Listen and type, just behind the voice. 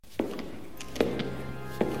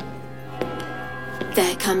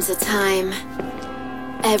There comes a time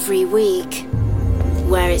every week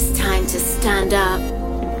where it's time to stand up,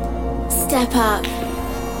 step up,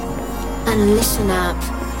 and listen up.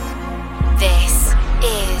 This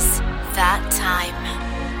is that time.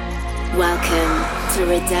 Welcome to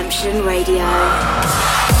Redemption Radio.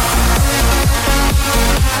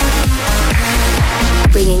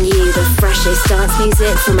 Bringing you the freshest dance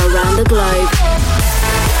music from around the globe.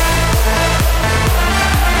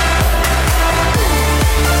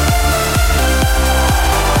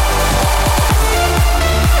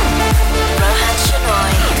 Rohan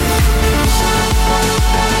Shenoy.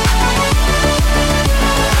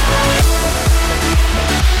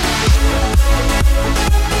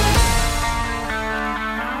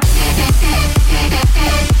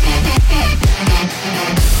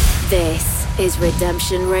 This is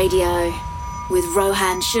Redemption Radio with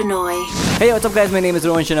Rohan Shenoy. Hey, what's up guys, my name is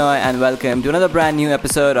Rohan Shenoy and welcome to another brand new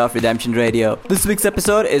episode of Redemption Radio. This week's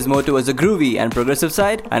episode is more towards the groovy and progressive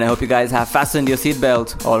side, and I hope you guys have fastened your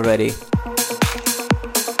seatbelt already.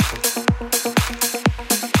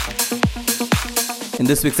 In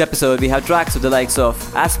this week's episode, we have tracks with the likes of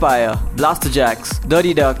Aspire, Blasterjaxx,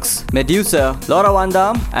 Dirty Ducks, Medusa, Laura Van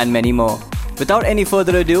Damme, and many more. Without any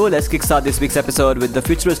further ado, let's kickstart this week's episode with the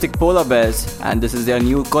futuristic Polar Bears, and this is their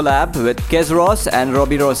new collab with Kez Ross and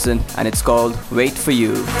Robbie Rosen, and it's called Wait For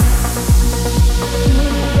You.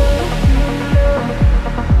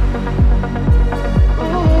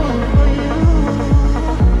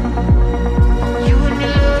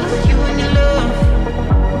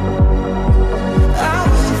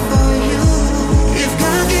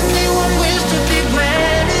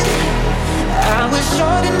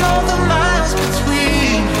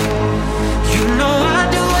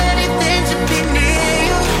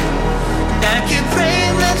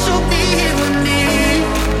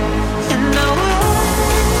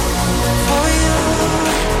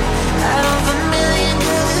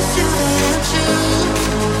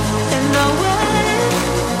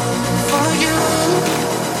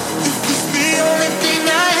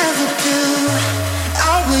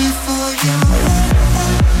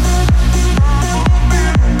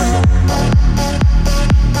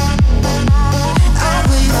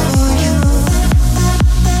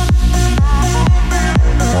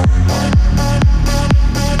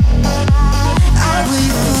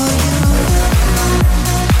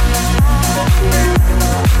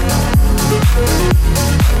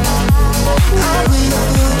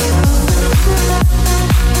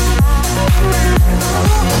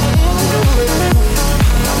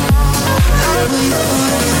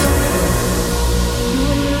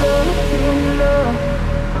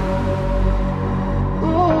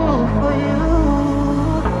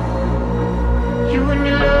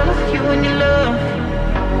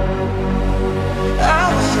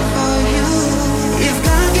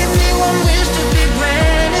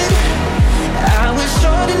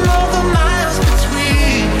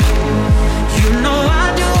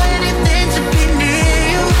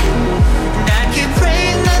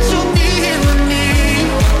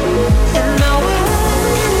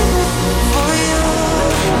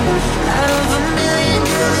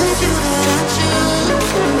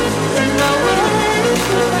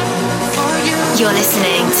 You're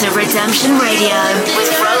listening to Redemption Radio with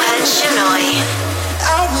Rohan Shenoy.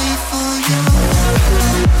 I'll wait for you.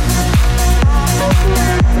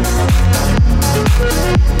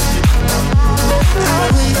 I'll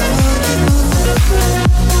wait for you.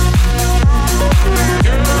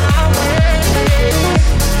 Girl, I'll wait.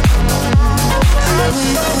 I'll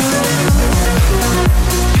wait for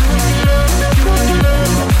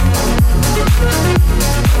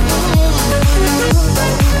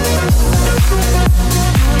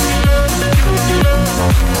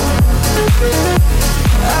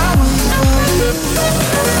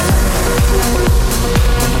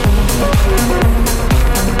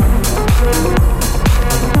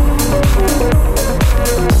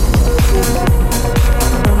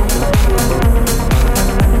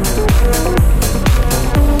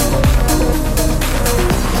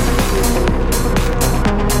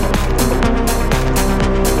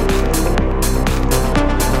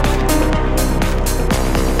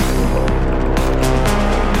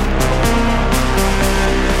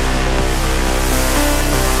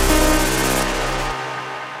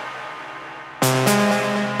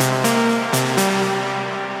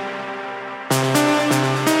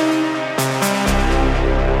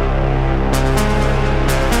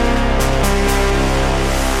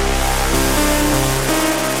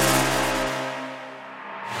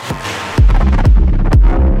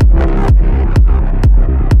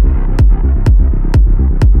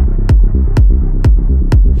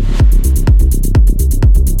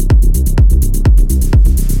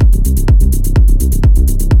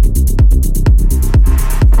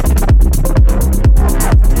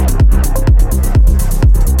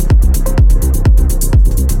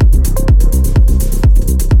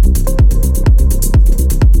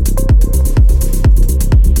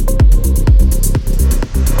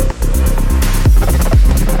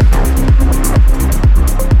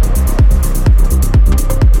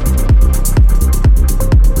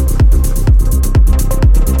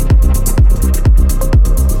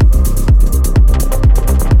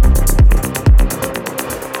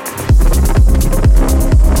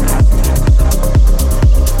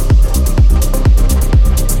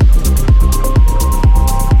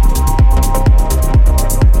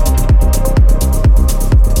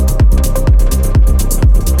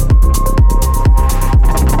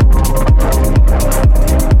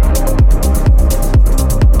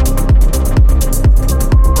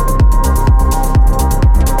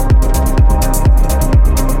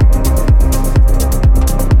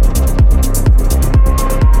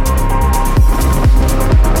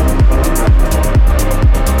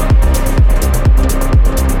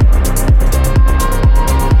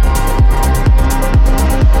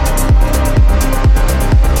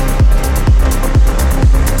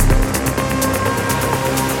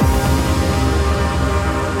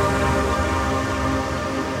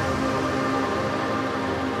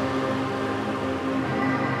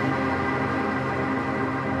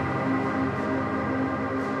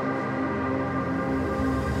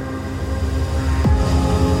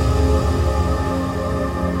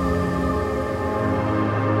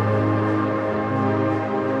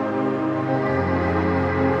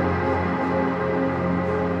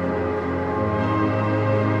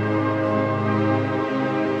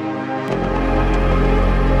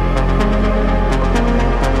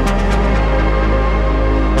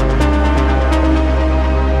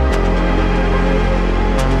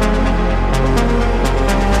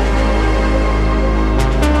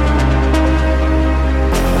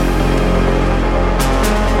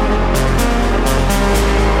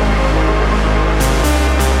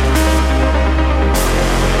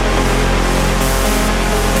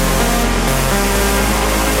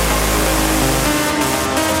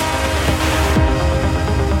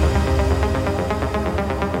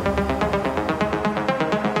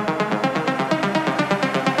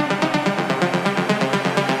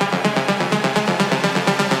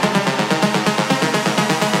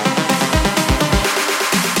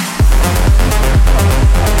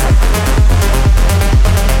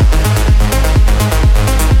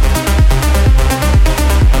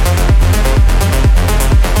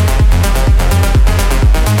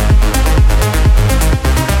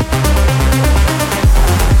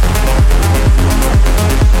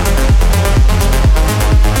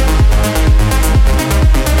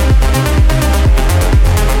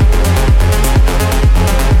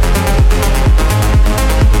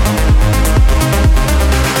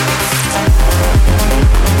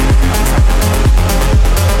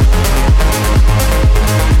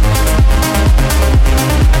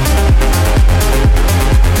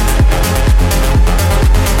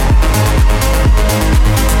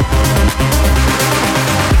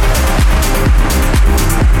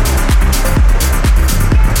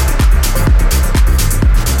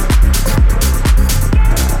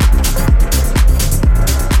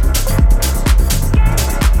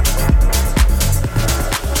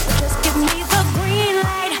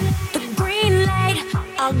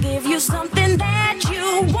I'll give you something that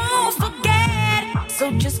you won't forget.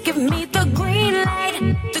 So just give me the green light,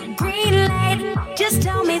 the green light. Just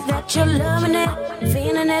tell me that you're loving it,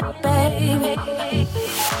 feeling it, baby.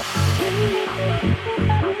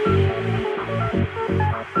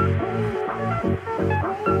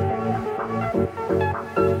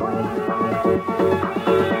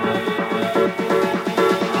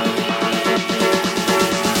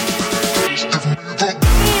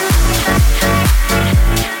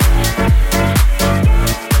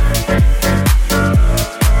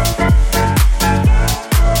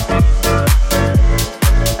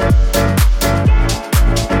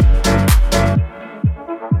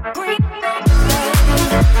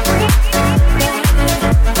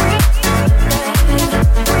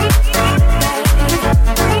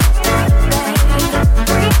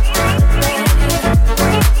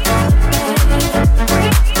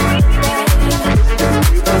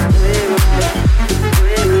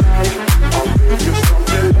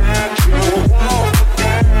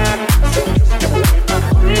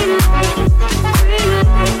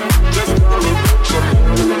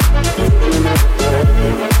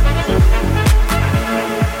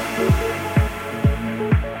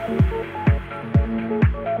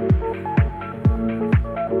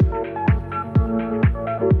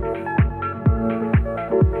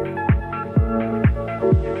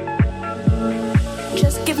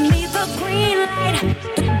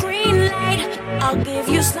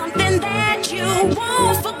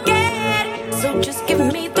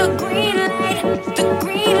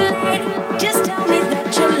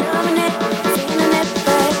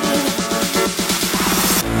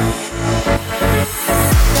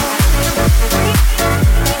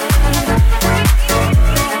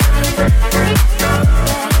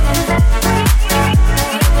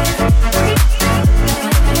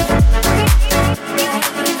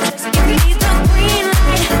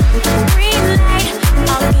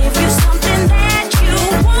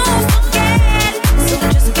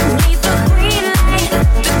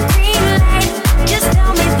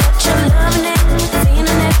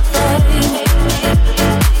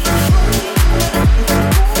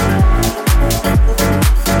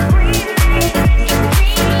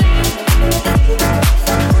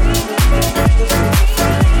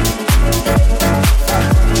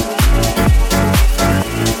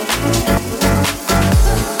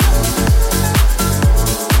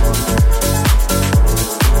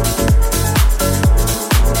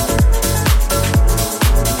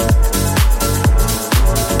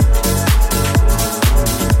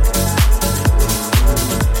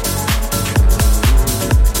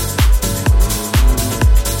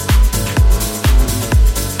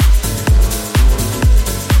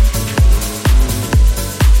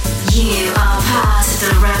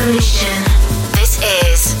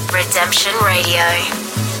 Redemption Radio.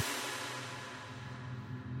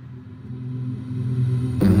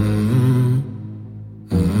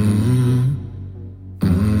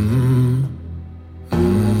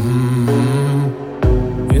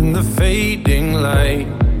 In the fading light,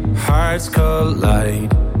 hearts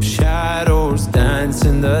collide, shadows dance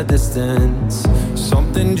in the distance.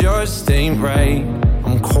 Something just ain't right,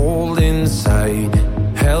 I'm cold inside.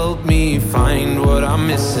 Help me find what I'm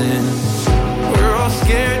missing. We're all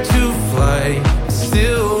scared to fly,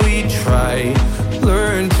 still we try.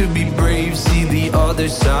 Learn to be brave, see the other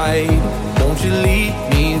side. Won't you lead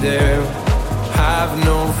me there? Have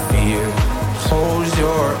no fear. Close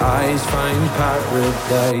your eyes, find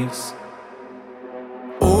paradise.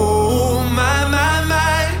 Oh my, my,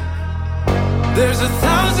 my. There's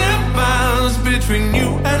 1,000 miles between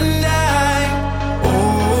you and I.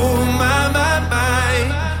 Oh my, my, my.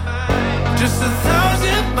 Just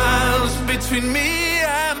 1,000 miles between me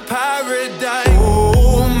and paradise.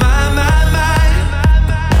 Oh my, my, my.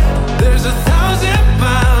 There's 1,000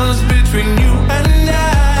 miles between you and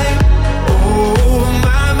I. Oh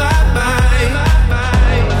my, my, my.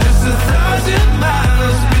 Just 1,000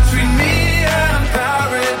 miles between me and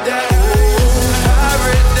paradise. Oh,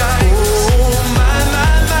 paradise. Oh my,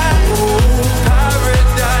 my, my. Oh,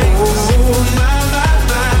 paradise. Oh my, my,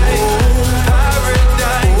 my. Oh,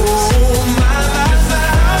 paradise. Oh my, my, my.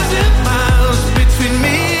 1,000 miles between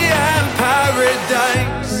me and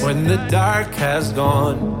paradise. When the dark has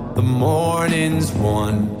gone, the morning's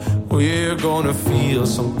won. We're gonna feel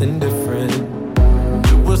something different.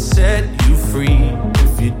 It will set you free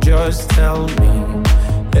if you just tell me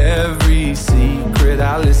every secret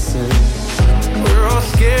I listen. We're all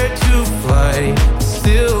scared to fly,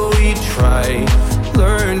 still we try.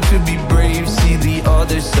 Learn to be brave, see the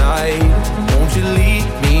other side. Won't you lead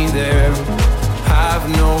me there? Have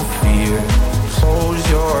no fear. Close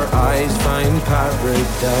your eyes, find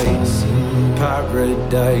paradise,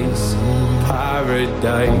 paradise,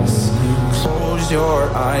 paradise. Close your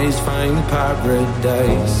eyes, find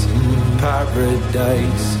paradise,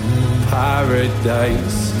 paradise,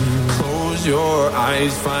 paradise. Close your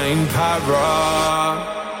eyes, find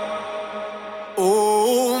para.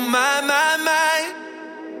 Oh my, my, my.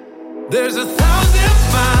 There's 1,000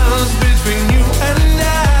 miles between you and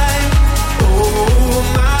I. Oh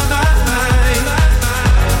my, my, my.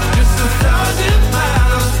 Just 1,000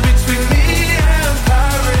 miles between me and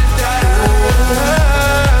paradise.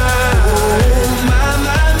 Oh my,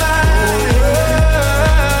 my, my.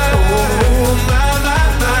 Oh my, my,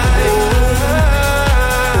 my.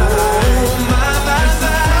 Oh my, my,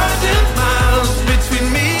 1,000 miles between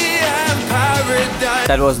me and paradise.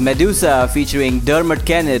 That was Medusa featuring Dermot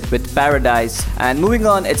Kennett with Paradise. And moving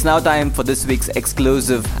on, it's now time for this week's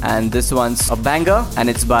exclusive. And this one's a banger. And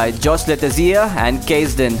it's by Josh Letizia and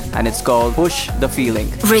Kaysden. And it's called Push the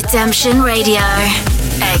Feeling. Redemption Radio.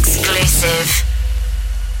 Exclusive.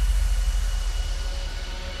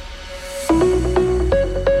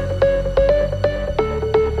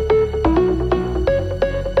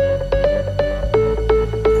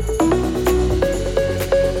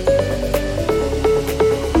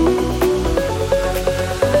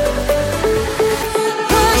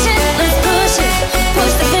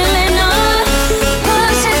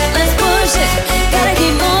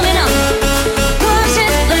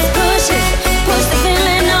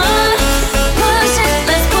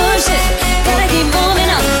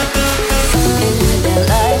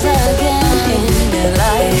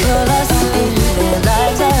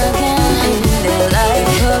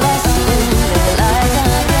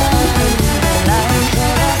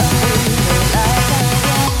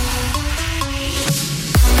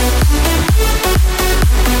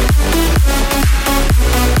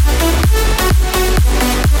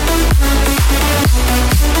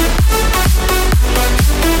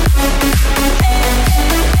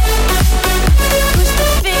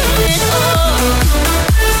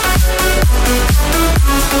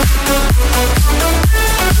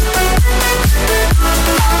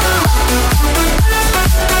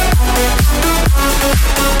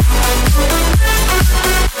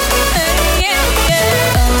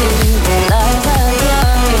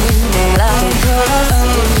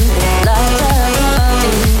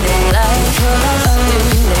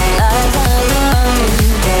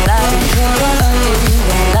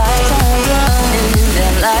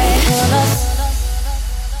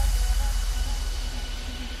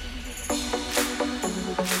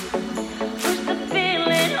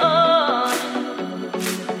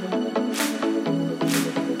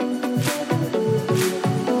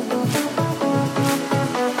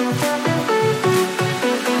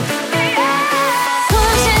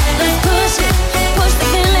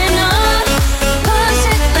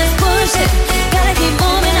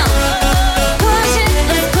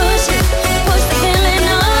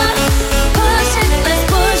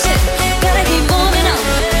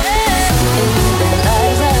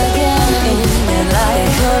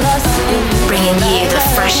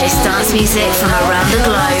 Music from around the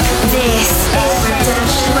globe. This is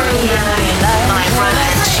Redemption Radio by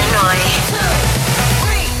Rohan Shenoy.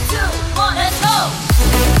 3, 2, 1, let's go!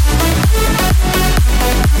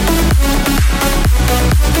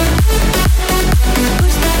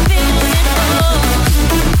 Push the feeling on.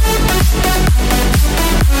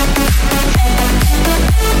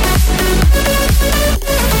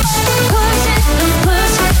 Push it,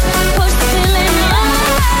 push it, push the feeling on.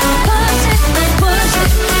 Push it, push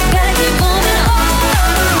it, gotta keep moving on.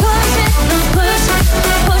 Push it,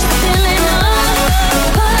 push the feeling on.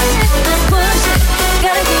 Push it, push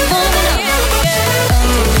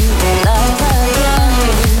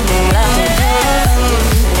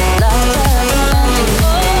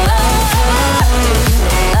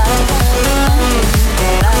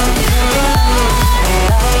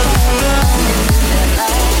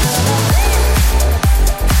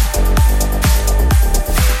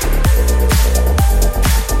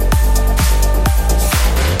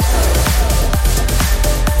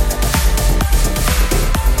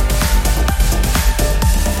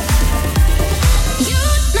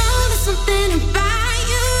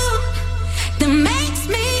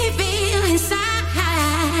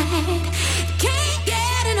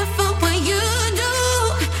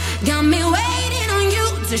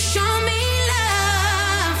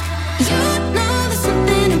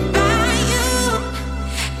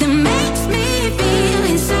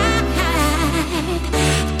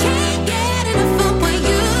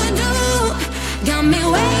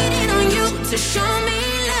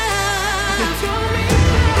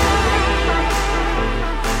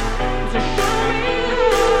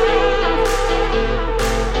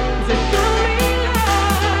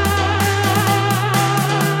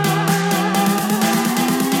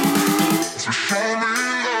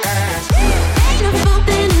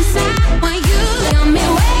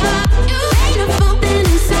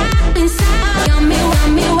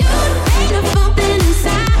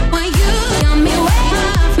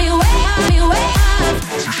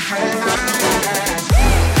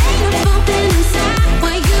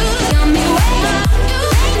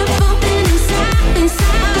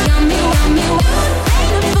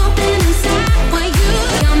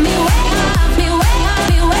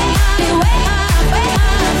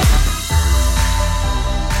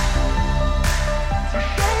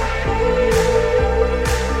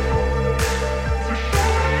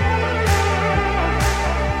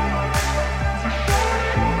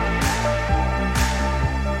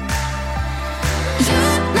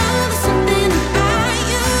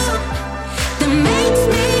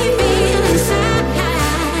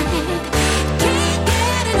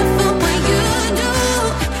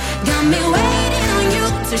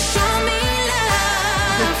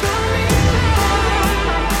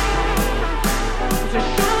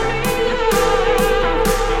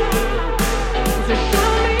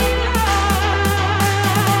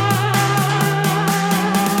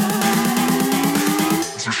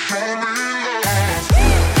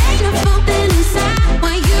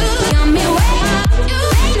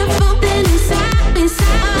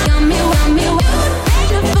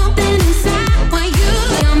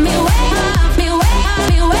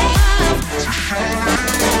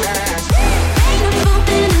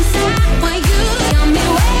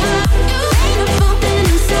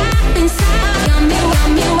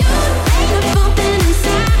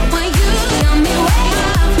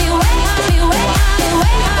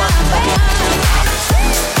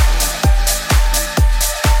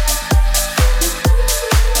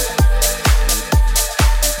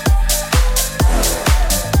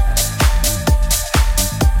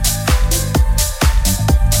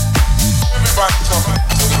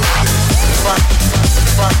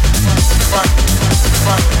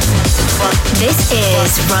This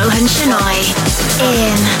is Rohan Shenoy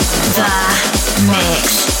in the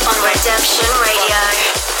mix on Redemption Radio.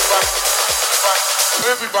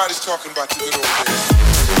 Everybody's talking about the good old days.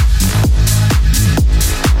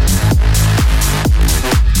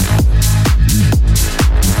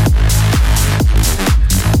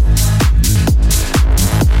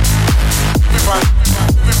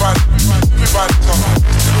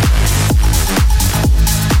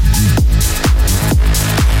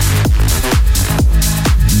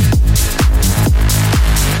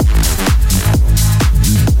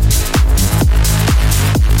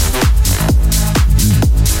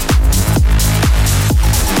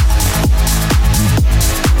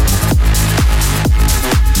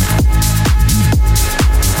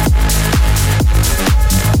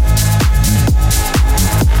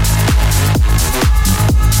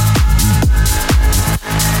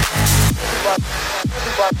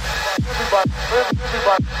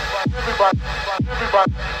 Everybody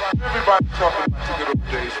talking. Everybody talking to good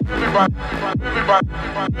old days. Everybody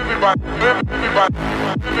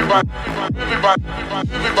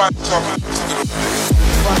talking to good old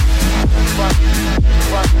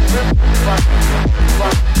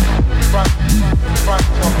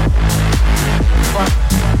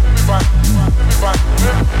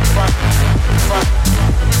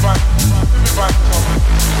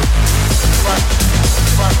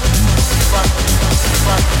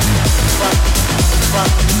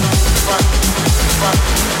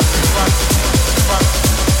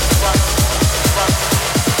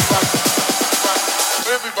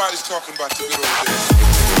Everybody's talking about the good old days.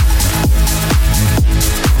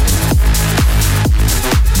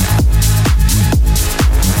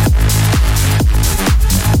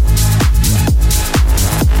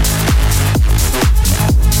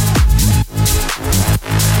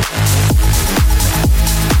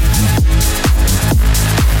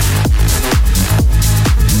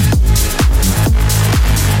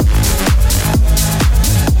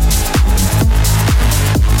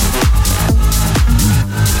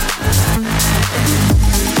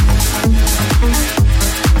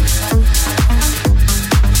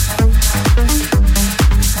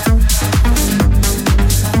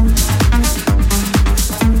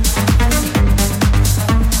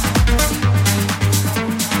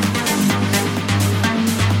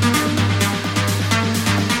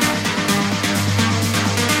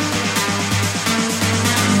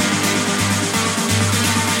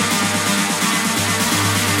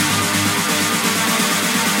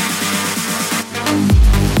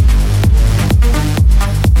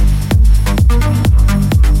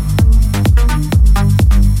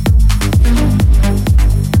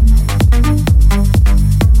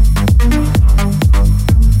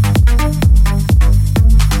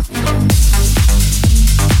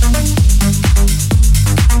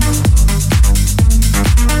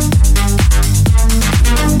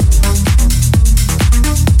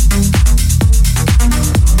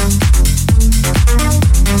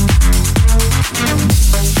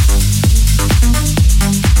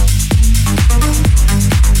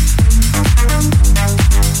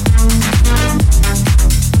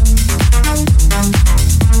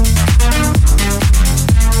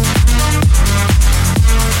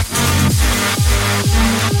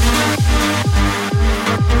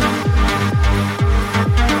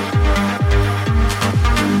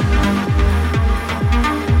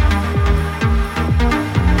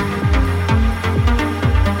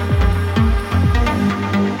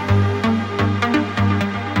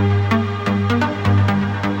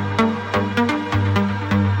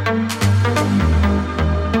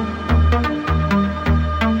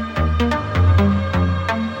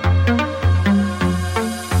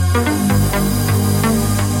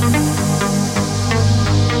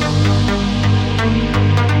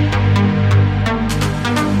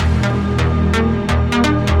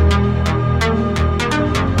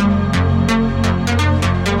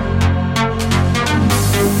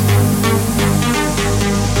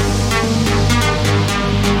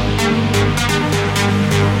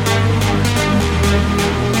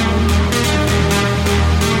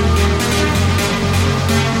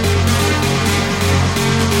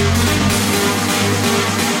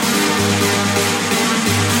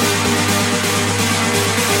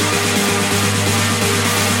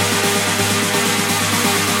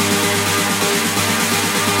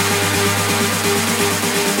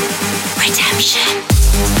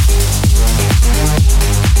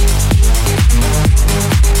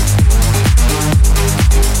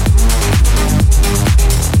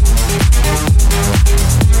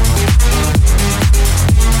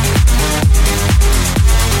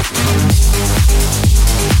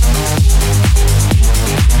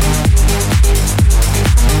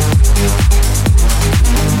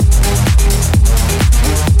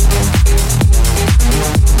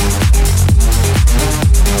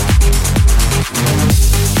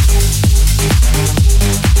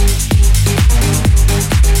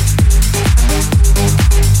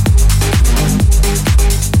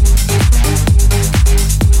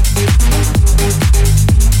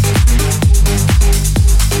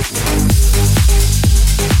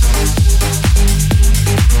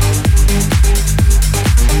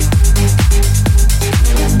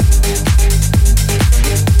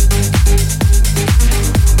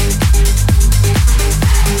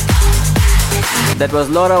 That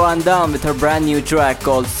was Laura Van Dam with her brand new track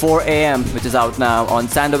called 4 AM, which is out now on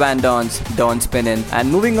Sandovan Don's Don Spinnin'.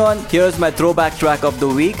 And moving on, here's my throwback track of the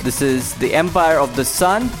week. This is The Empire of the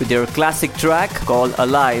Sun with their classic track called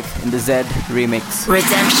Alive in the Z remix.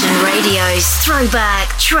 Redemption Radio's throwback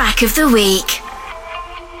track of the week.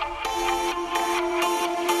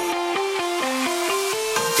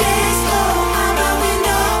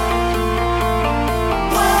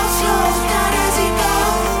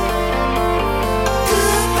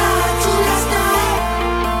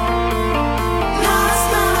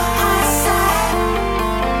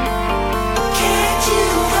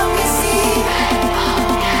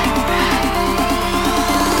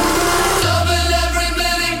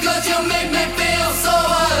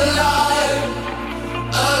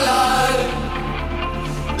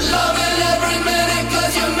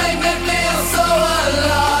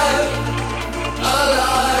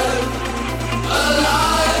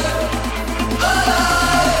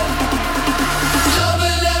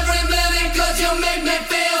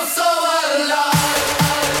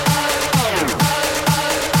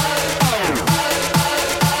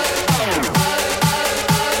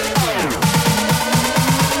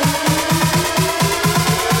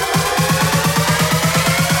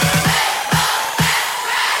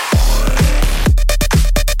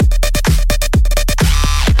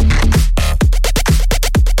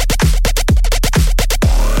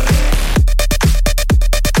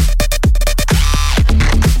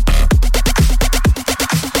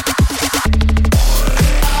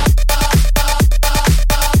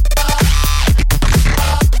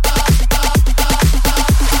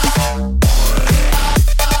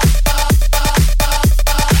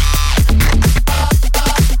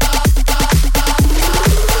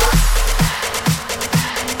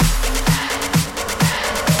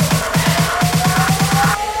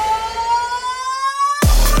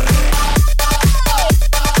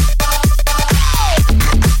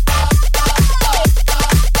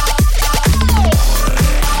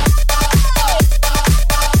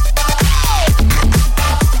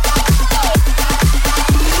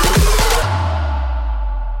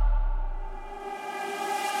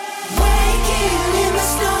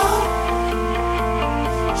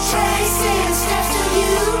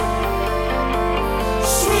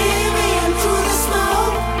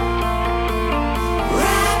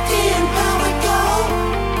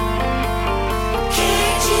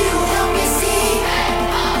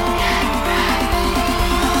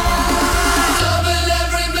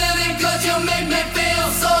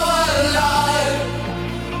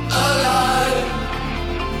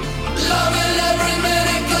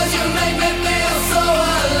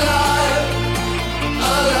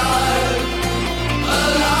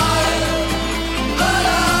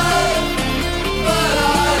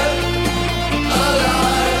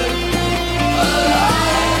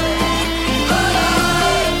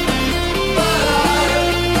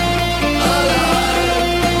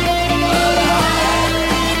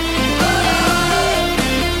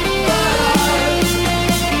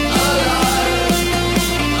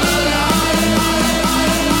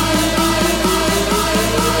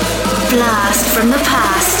 Blast from the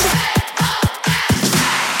past.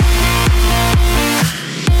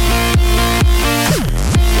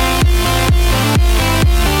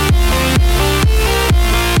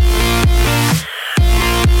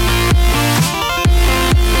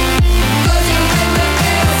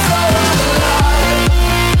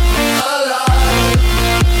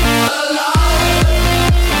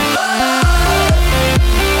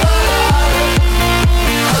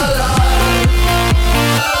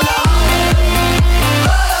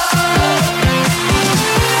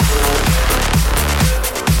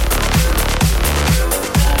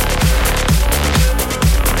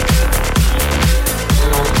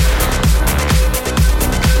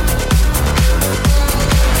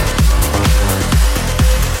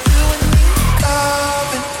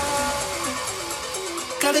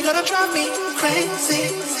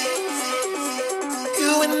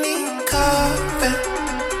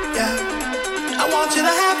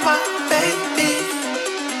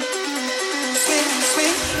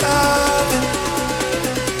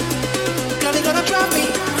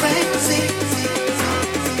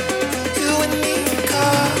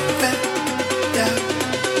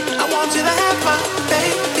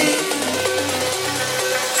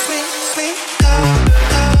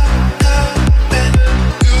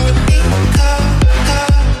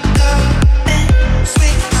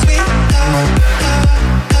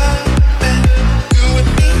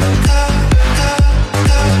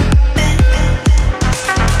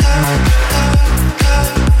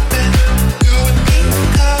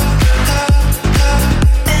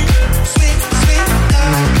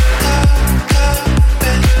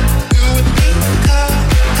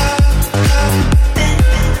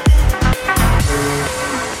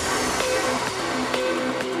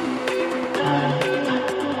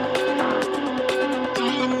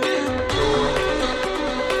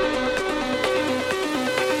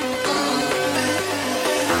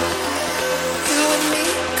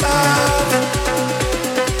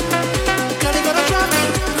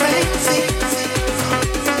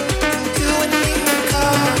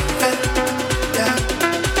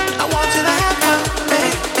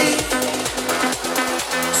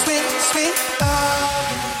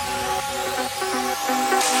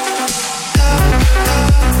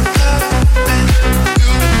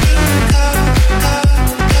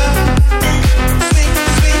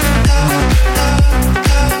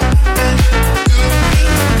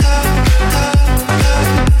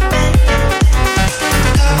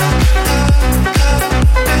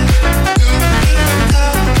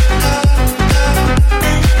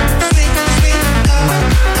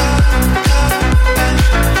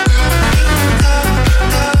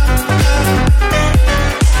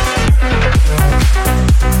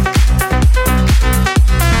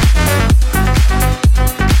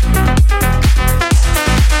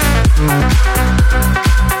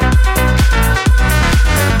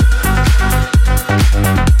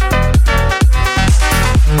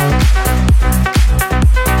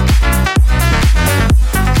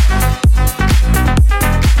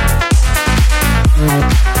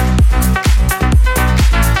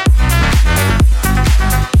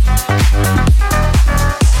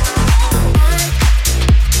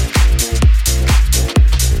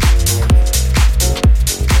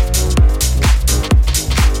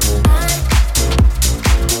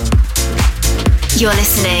 You're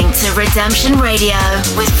listening to Redemption Radio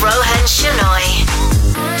with Rohan Shenoy.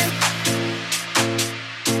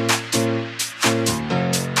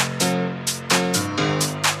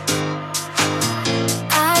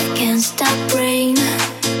 I can't stop praying.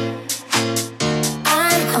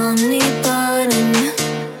 I'm only burning.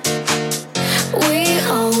 We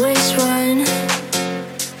always run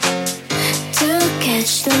to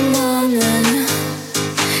catch the moment.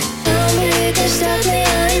 Nobody can stop me,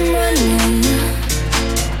 I'm running.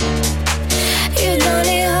 You don't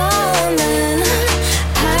need home.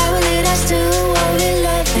 How did I do what we're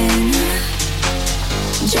loving?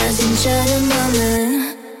 Just enjoy the moment.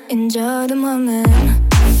 Enjoy the moment.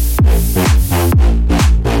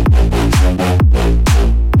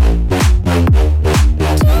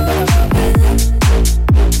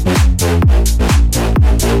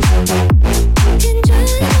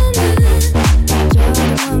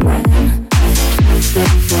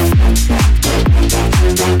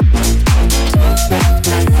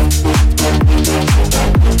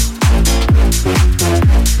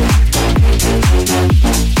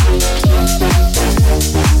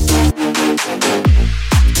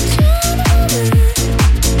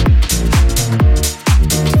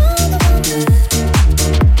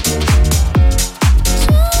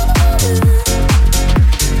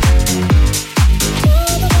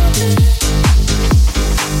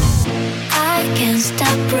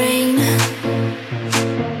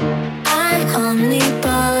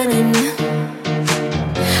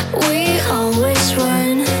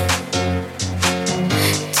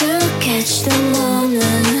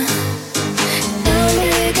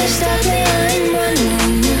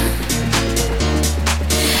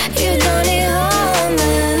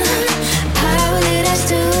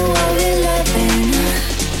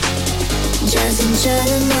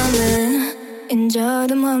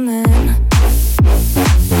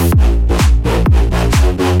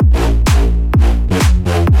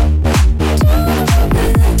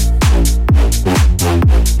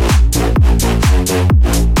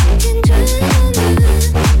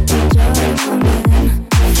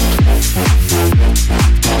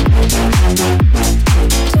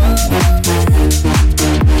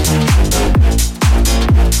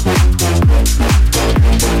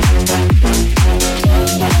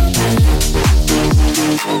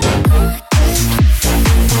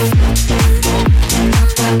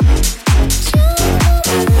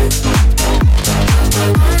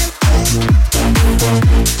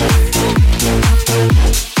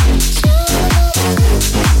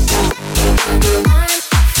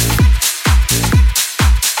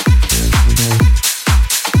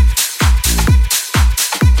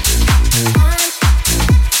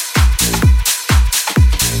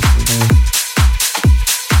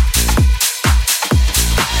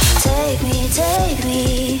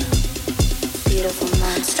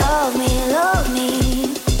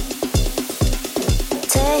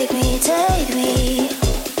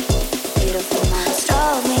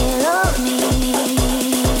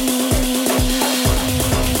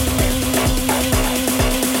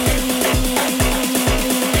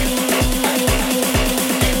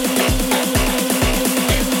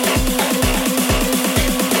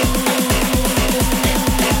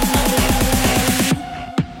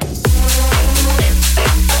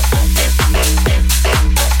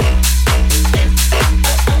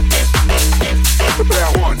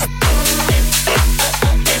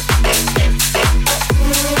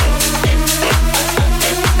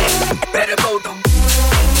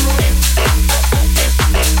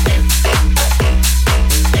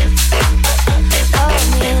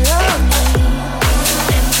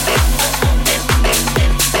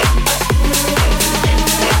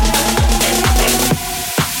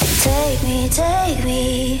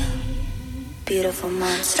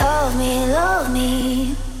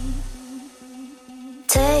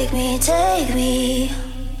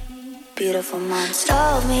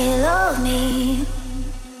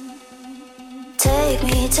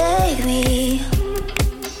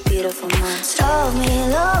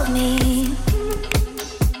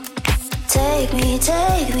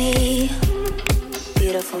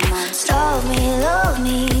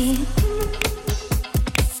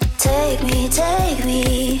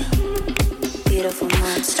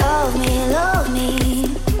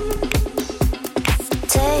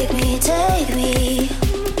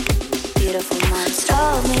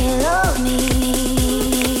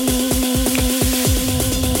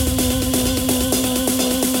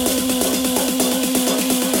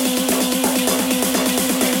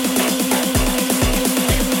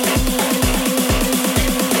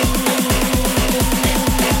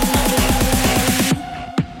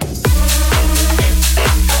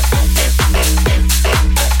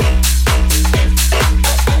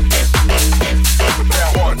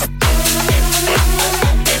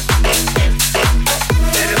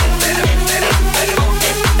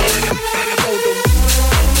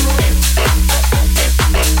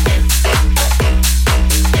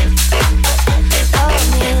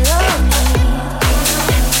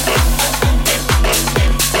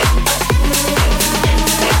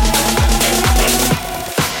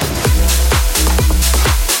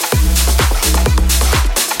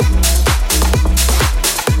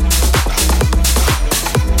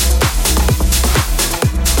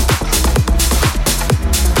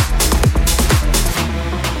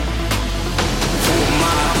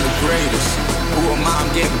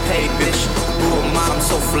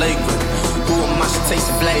 flagrant. Who am I to taste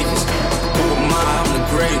the flavors? Who am I? I'm the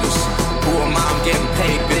greatest. Who am I? I'm getting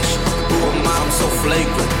paid, bitch. Who am I? I'm so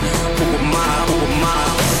flagrant. Who am I? Who am I?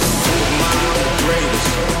 Who am I? I'm the greatest.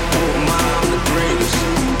 Who am I? I'm the greatest.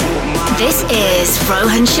 Who am I? This is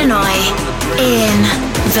Rohan Shenoy in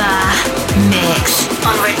the mix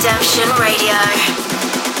on Redemption Radio.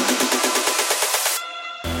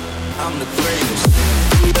 I'm the greatest.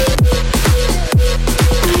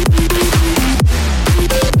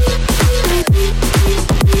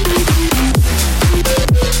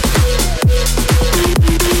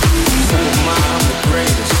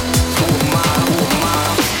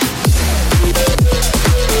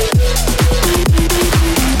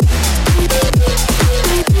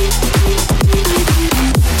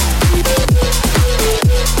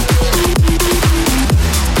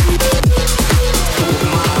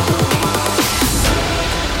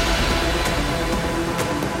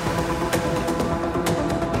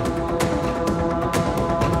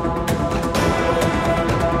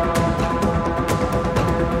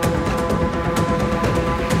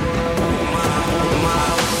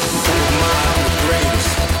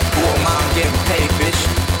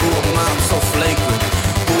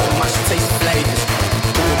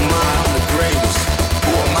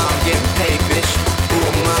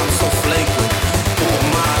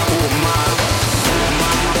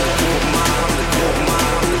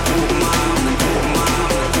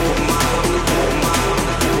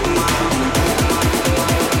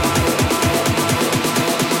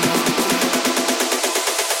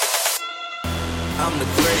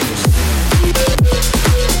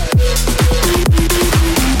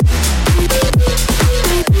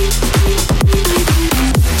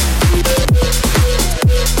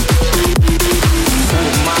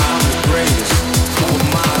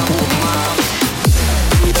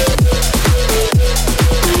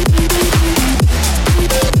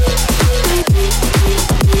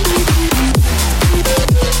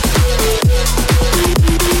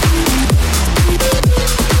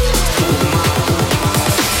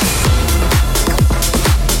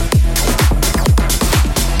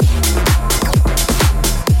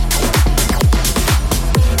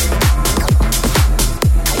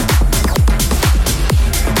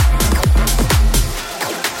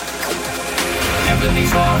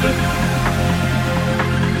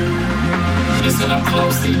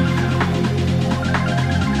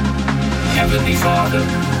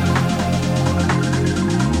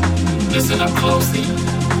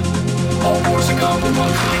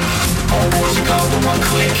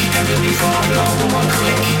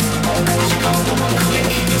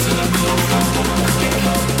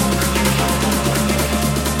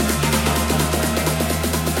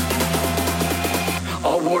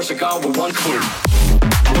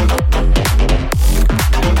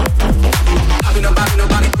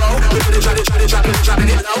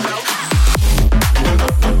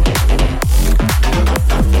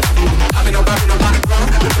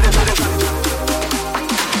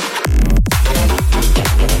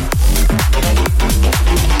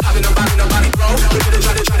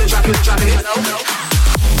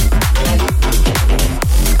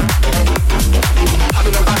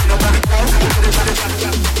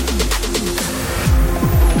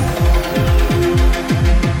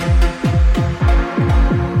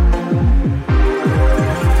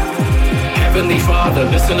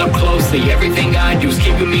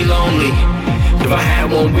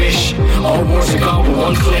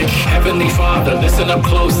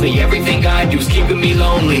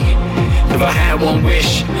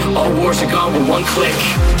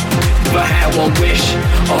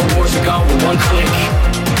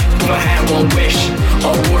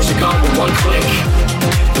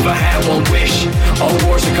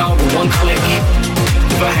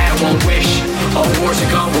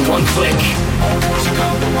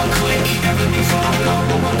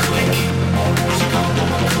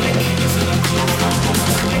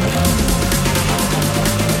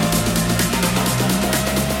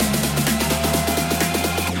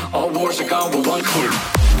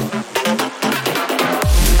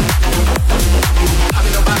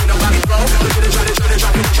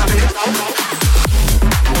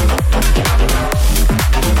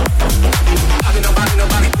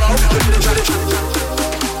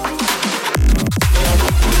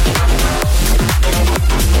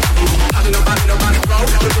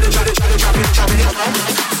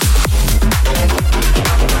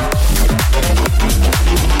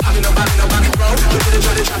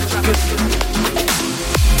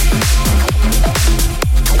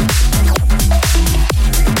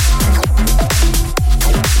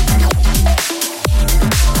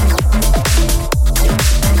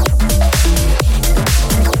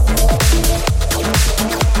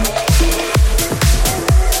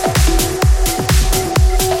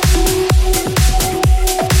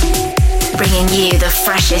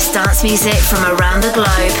 freshest dance music from around the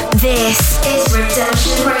globe. This is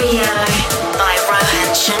Redemption Radio by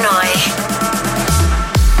Rohan Shenoy.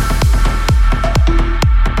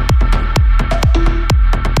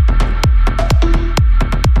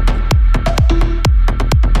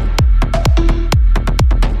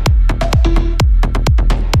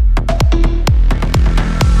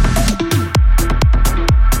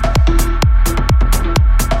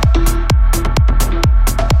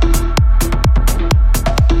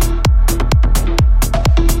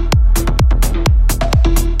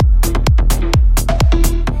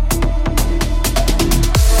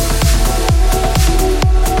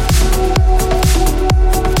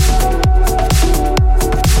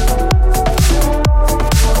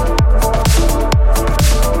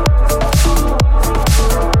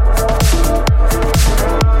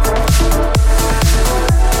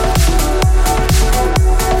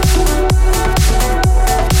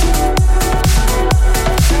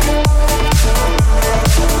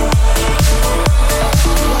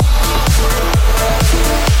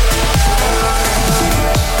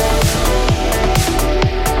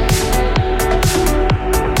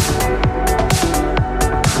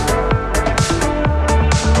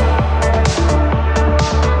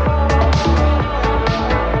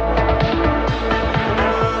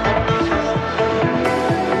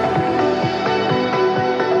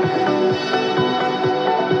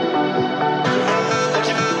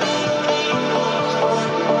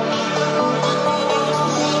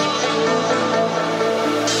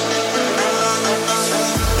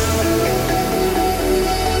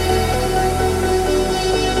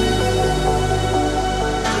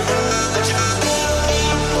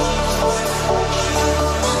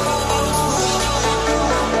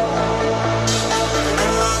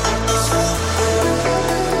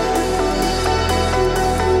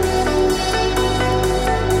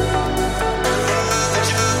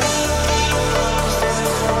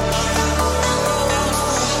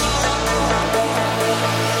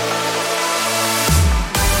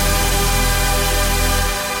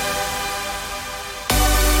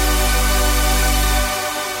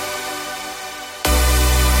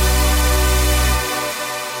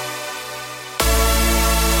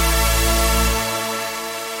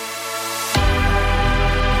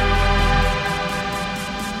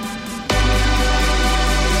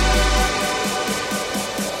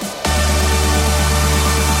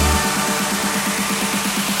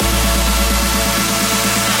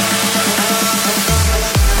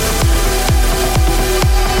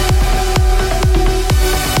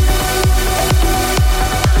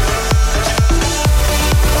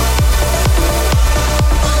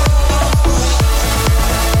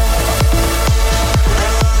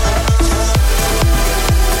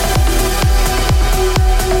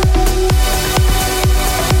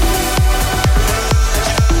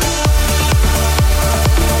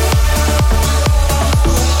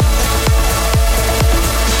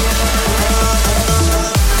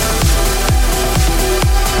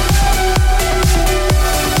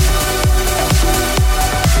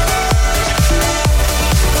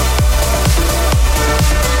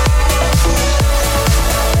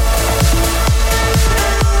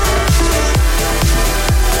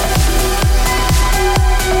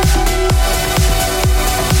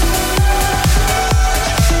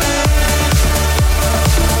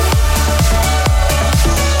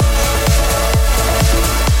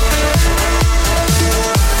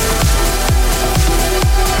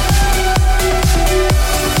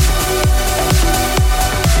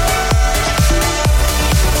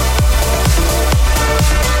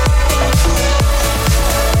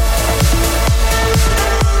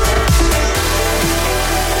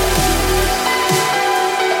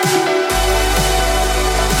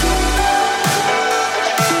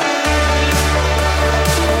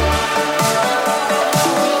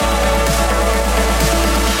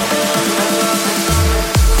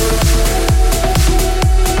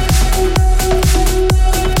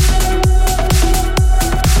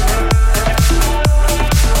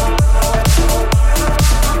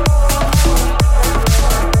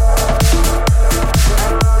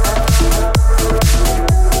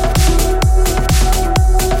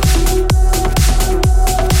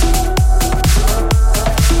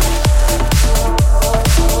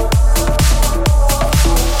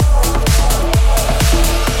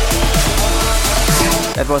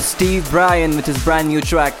 was Steve Bryan with his brand new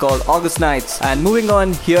track called August Nights. And moving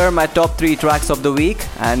on, here are my top 3 tracks of the week,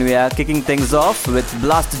 and we are kicking things off with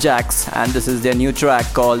Blasterjaxx, and this is their new track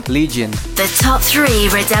called Legion. The top 3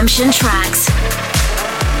 Redemption tracks.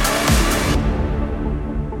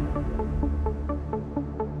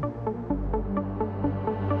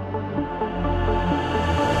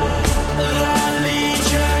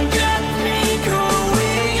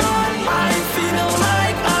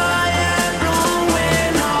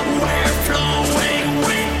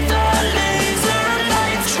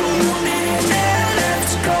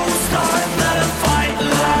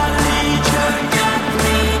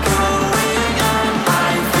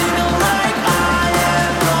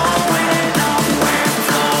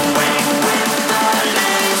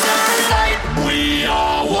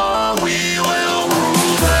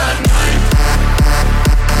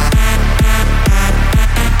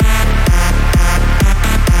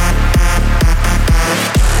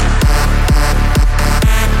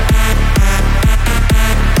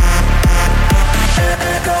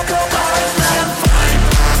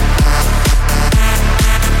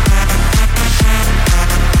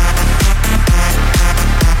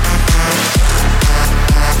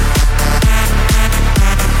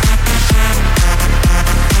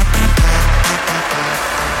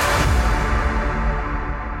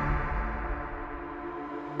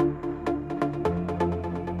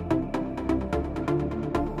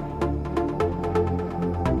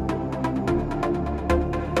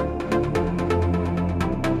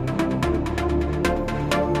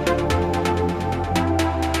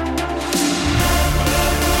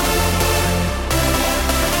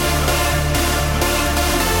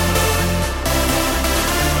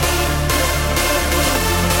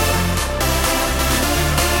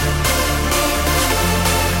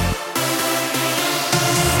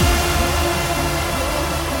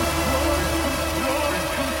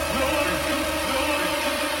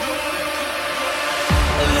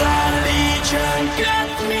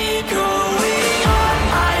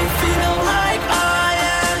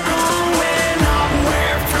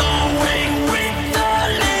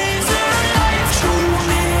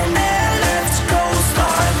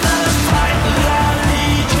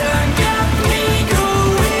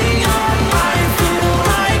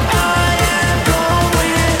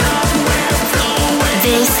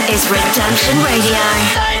 is Redemption Radio.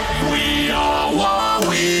 We are what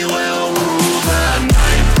we will rule.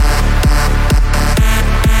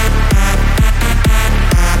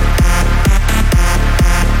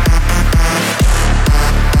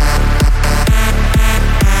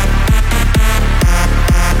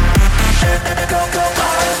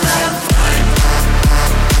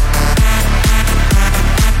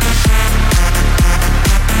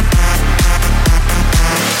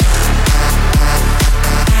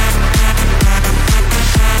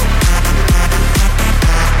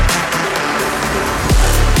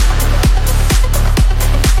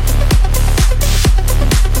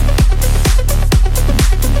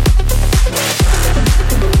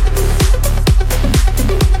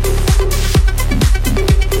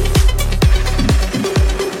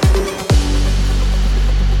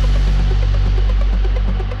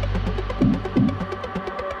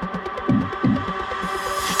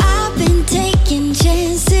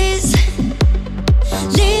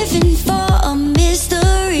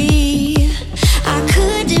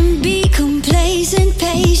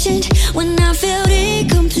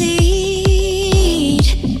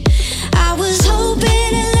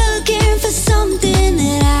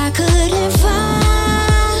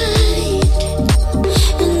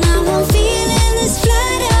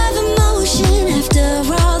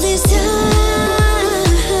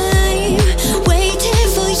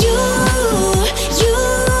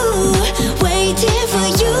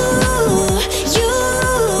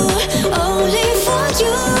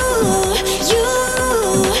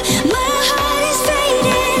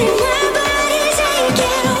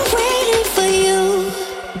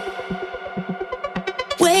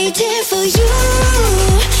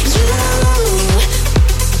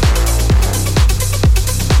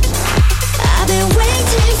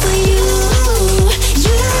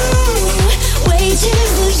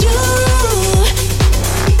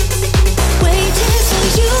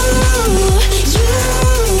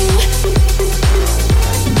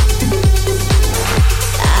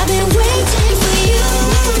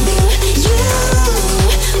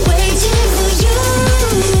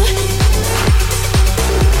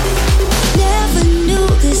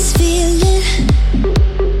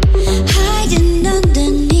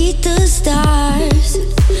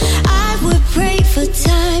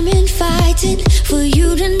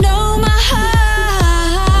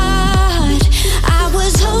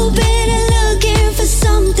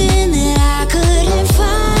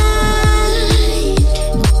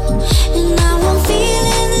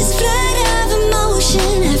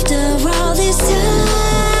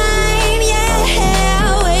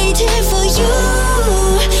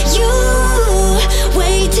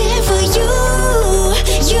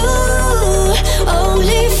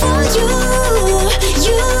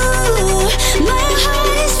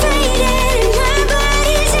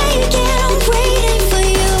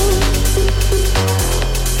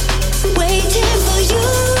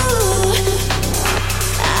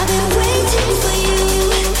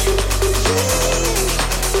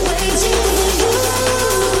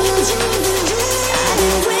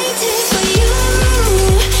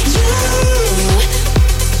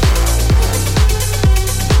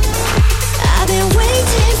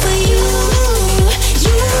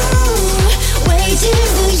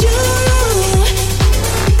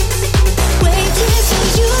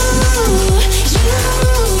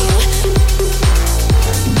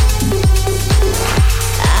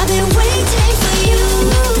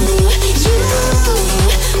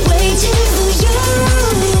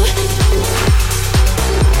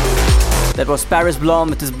 That was Paris Blom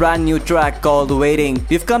with his brand new track called Waiting.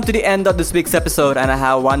 We've come to the end of this week's episode and I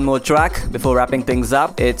have one more track before wrapping things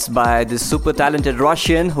up. It's by this super talented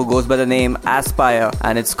Russian who goes by the name Aspire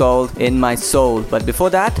and it's called In My Soul. But before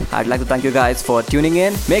that, I'd like to thank you guys for tuning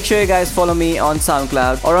in. Make sure you guys follow me on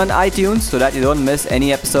SoundCloud or on iTunes so that you don't miss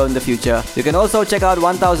any episode in the future. You can also check out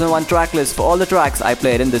 1001 Tracklist for all the tracks I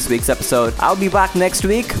played in this week's episode. I'll be back next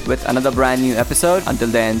week with another brand new episode. Until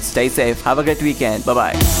then, stay safe. Have a great weekend.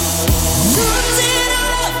 Bye-bye. Losing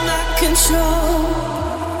all of my control.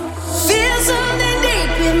 Feel something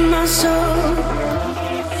deep in my soul.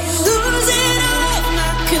 Losing all of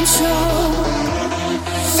my control.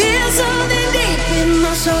 Feel something deep in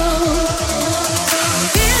my soul.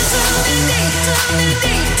 Feel something deep, something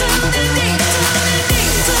deep, something deep, something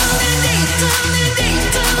deep, something deep, something deep,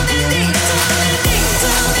 something deep,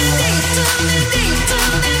 something deep, something deep, something deep,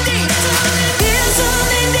 something deep. Feel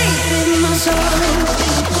something deep in my soul.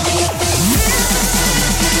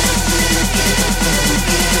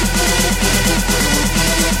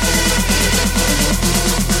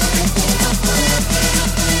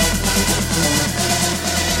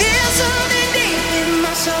 Feel something deep in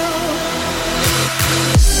my soul.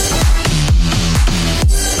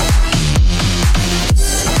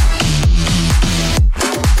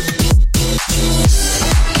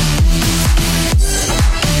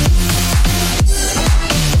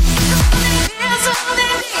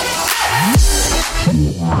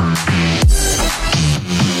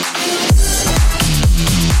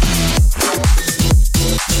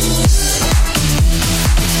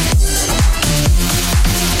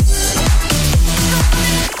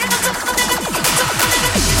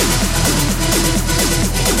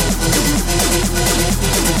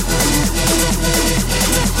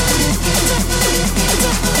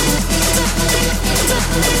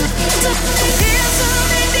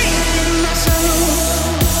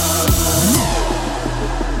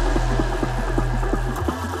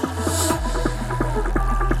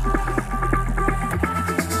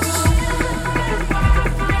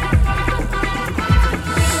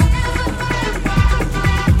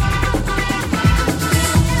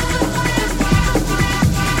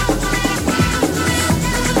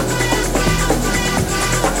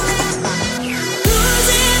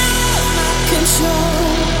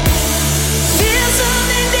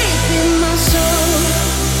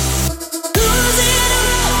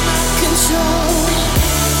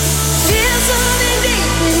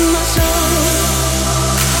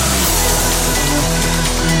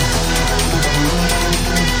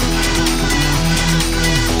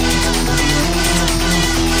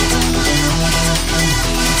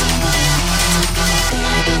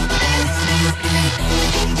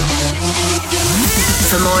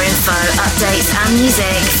 For more info, updates and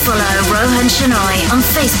music, follow Rohan Shenoy on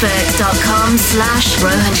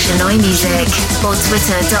facebook.com/Rohan Shenoy Music or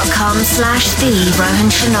twitter.com/The Rohan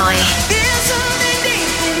Shenoy.